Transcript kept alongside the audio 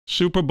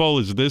Super Bowl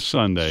is this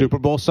Sunday. Super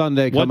Bowl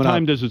Sunday coming up. What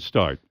time does it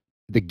start?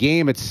 The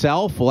game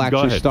itself will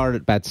actually start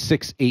at about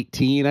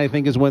 6:18, I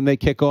think, is when they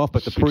kick off.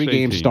 But the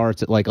pregame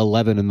starts at like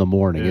 11 in the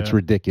morning. Yeah. It's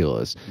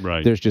ridiculous.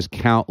 Right. There's just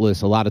a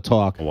lot of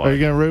talk. Are you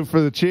going to root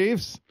for the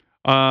Chiefs?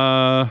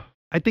 I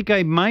think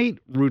I might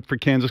root for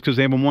Kansas because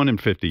they haven't won in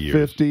 50 years.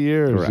 50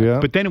 years, correct. Yeah.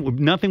 But then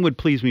nothing would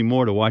please me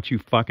more to watch you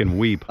fucking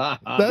weep.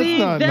 That's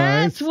not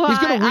nice. He's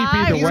going to weep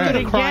either way. He's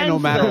going to cry no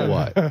matter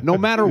what. No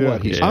matter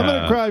what. I'm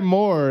going to cry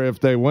more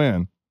if they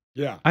win.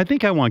 Yeah. I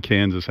think I want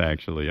Kansas,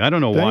 actually. I don't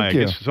know why. I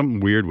guess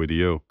something weird with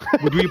you.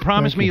 Would you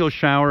promise me you'll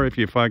shower if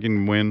you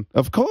fucking win?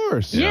 Of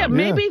course. Yeah,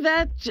 maybe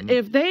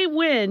if they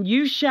win,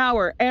 you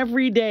shower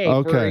every day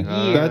for a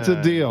year. That's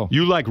a deal.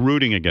 You like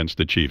rooting against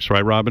the Chiefs,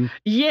 right, Robin?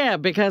 Yeah,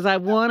 because I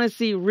want to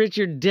see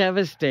Richard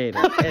devastated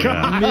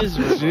and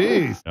miserable.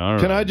 Jeez.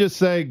 Right. Can I just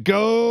say,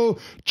 go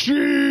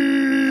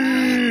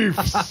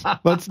Chiefs?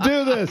 Let's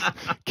do this.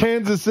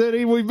 Kansas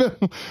City, we've been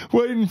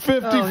waiting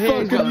 50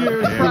 fucking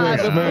years for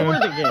this,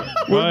 man.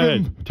 Go ahead.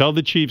 Tell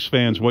the Chiefs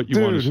fans what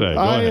you want to say. Go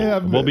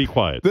ahead. We'll be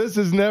quiet. This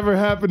has never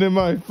happened in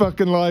my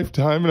fucking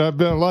lifetime, and I've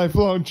been a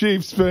lifelong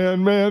Chiefs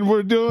fan, man.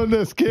 We're doing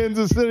this.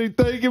 Kansas City,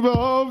 thank you,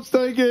 Mahomes.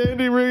 Thank you,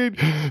 Andy Reid.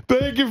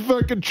 Thank you,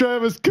 fucking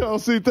Travis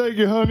Kelce. Thank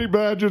you, Honey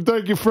Badger.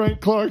 Thank you,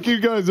 Frank Clark. You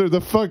guys are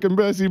the fucking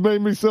best. You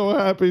made me so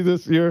happy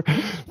this year.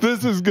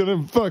 This is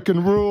going to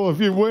fucking rule. If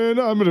you win,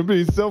 I'm going to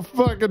be so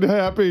fucking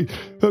happy.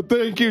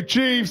 Thank you,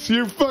 Chiefs.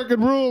 You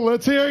fucking rule.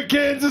 Let's hear it,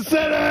 Kansas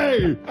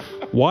City.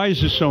 Why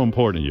is this so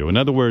important to you? In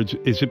other words,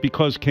 is it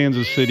because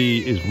Kansas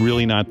City is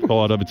really not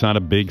thought of? It's not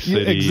a big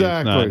city.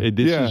 Exactly.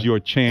 This is your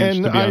chance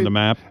to be on the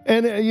map.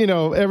 And,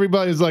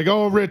 everybody's like,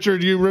 oh,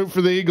 Richard, you root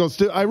for the Eagles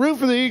too. I root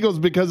for the Eagles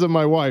because of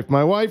my wife.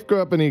 My wife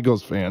grew up an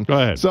Eagles fan. Go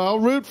ahead. So I'll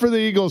root for the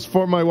Eagles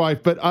for my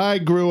wife, but I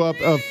grew up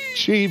a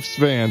Chiefs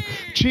fan.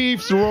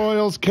 Chiefs,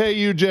 Royals,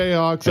 KU,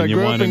 Jayhawks. And I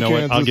grew up in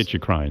Kansas. I'll get you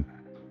crying.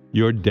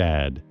 Your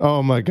dad.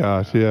 Oh, my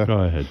gosh, yeah. Go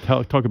ahead.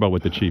 Talk about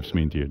what the Chiefs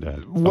mean to your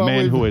dad. A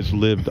man who has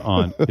lived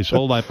on his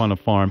whole life on a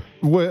farm.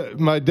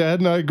 My dad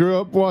and I grew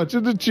up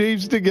watching the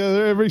Chiefs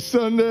together every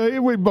Sunday.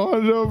 We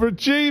bonded over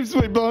Chiefs.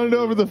 We bonded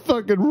over the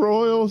fucking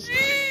Royals.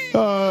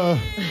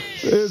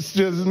 It's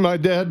just my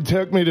dad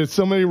took me to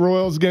so many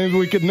Royals games.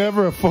 We could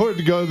never afford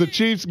to go to the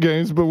Chiefs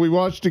games, but we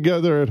watched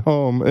together at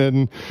home.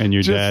 And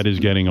your dad is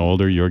getting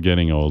older. You're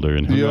getting older.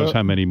 And who knows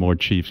how many more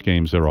Chiefs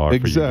games there are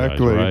for you guys,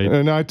 right?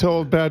 And I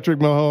told Patrick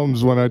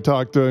Mahomes when I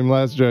talked to him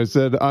last year, I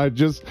said, I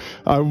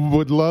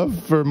would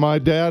love for my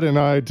dad and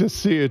I to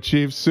see a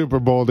Chiefs Super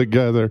Bowl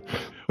together.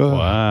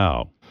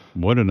 Wow.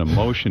 What an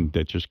emotion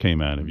that just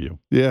came out of you.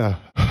 Yeah.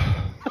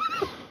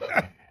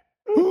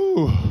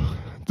 Ooh.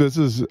 This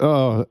is,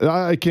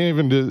 I can't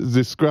even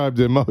describe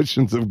the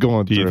emotions of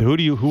going through.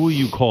 Who will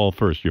you call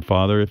first? Your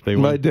father if they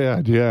win? My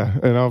dad, yeah.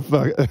 And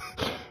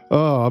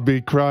I'll be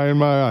crying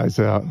my eyes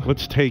out.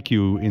 Let's take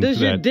you into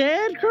Does your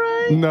dad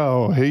cry?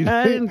 No,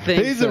 I didn't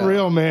think he's a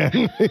real man.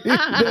 He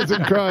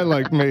doesn't cry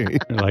like me.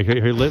 Like,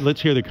 here,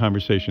 let's hear the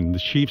conversation. The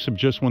Chiefs have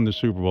just won the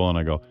Super Bowl, and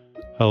I go,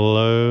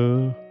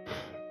 hello?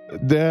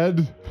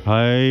 Dad?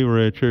 Hi,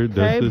 Richard.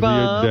 This is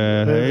Bob. your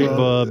dad. Hey,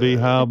 Bubby.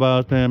 How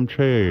about them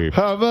Chiefs?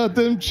 How about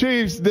them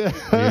Chiefs, Dad?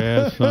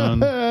 Yeah, son.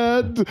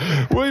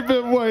 We've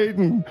been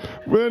waiting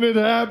when it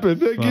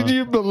happened. Can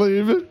you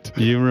believe it?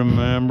 You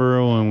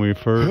remember when we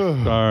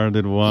first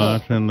started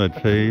watching the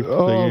Chiefs?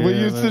 Oh, we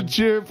used to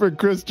cheer for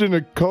Christian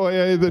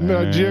Okoye, the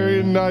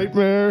Nigerian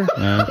Nightmare.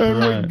 That's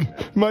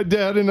right. My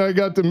dad and I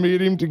got to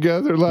meet him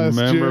together last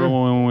year. Remember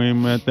when we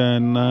met that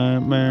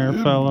Nightmare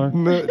fella?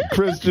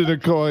 Christian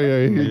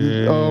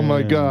Okoye. Oh,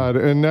 my God.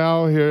 And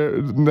now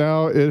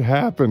it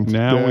happened.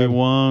 Now we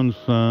won,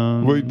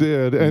 son. We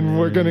did, and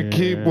we're going to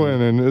keep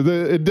winning.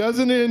 It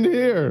doesn't end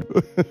here.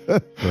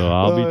 Well,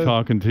 I'll be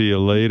talking to you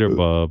later,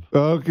 Bob.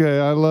 Okay,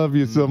 I love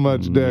you so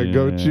much, Dad.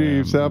 Go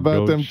Chiefs. How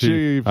about them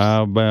Chiefs?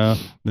 How about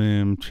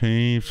them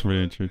Chiefs,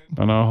 Richard?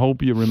 And I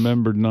hope you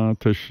remembered not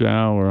to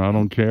shower. I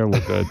don't care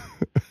what that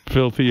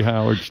filthy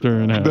Howard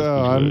Stern has.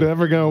 No, I'm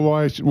never going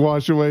to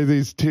wash away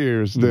these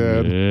tears,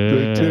 Dad.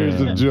 The tears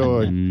of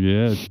joy.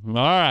 Yes. All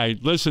right.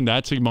 Listen,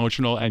 that's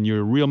emotional, and you're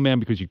a real man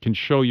because you can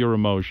show your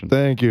emotion.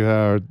 Thank you,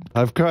 Howard.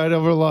 I've cried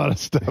over a lot of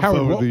stuff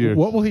over the years.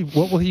 What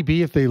will he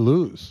be if they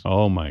lose?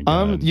 Oh my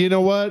God! You know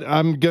what?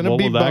 I'm gonna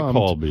be bummed. What will that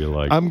call be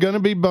like? I'm gonna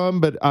be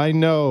bummed, but I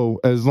know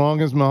as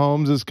long as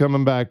Mahomes is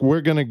coming back, we're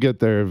gonna get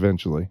there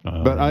eventually.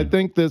 But I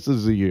think this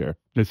is the year.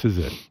 This is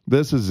it.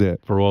 This is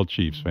it for all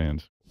Chiefs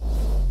fans.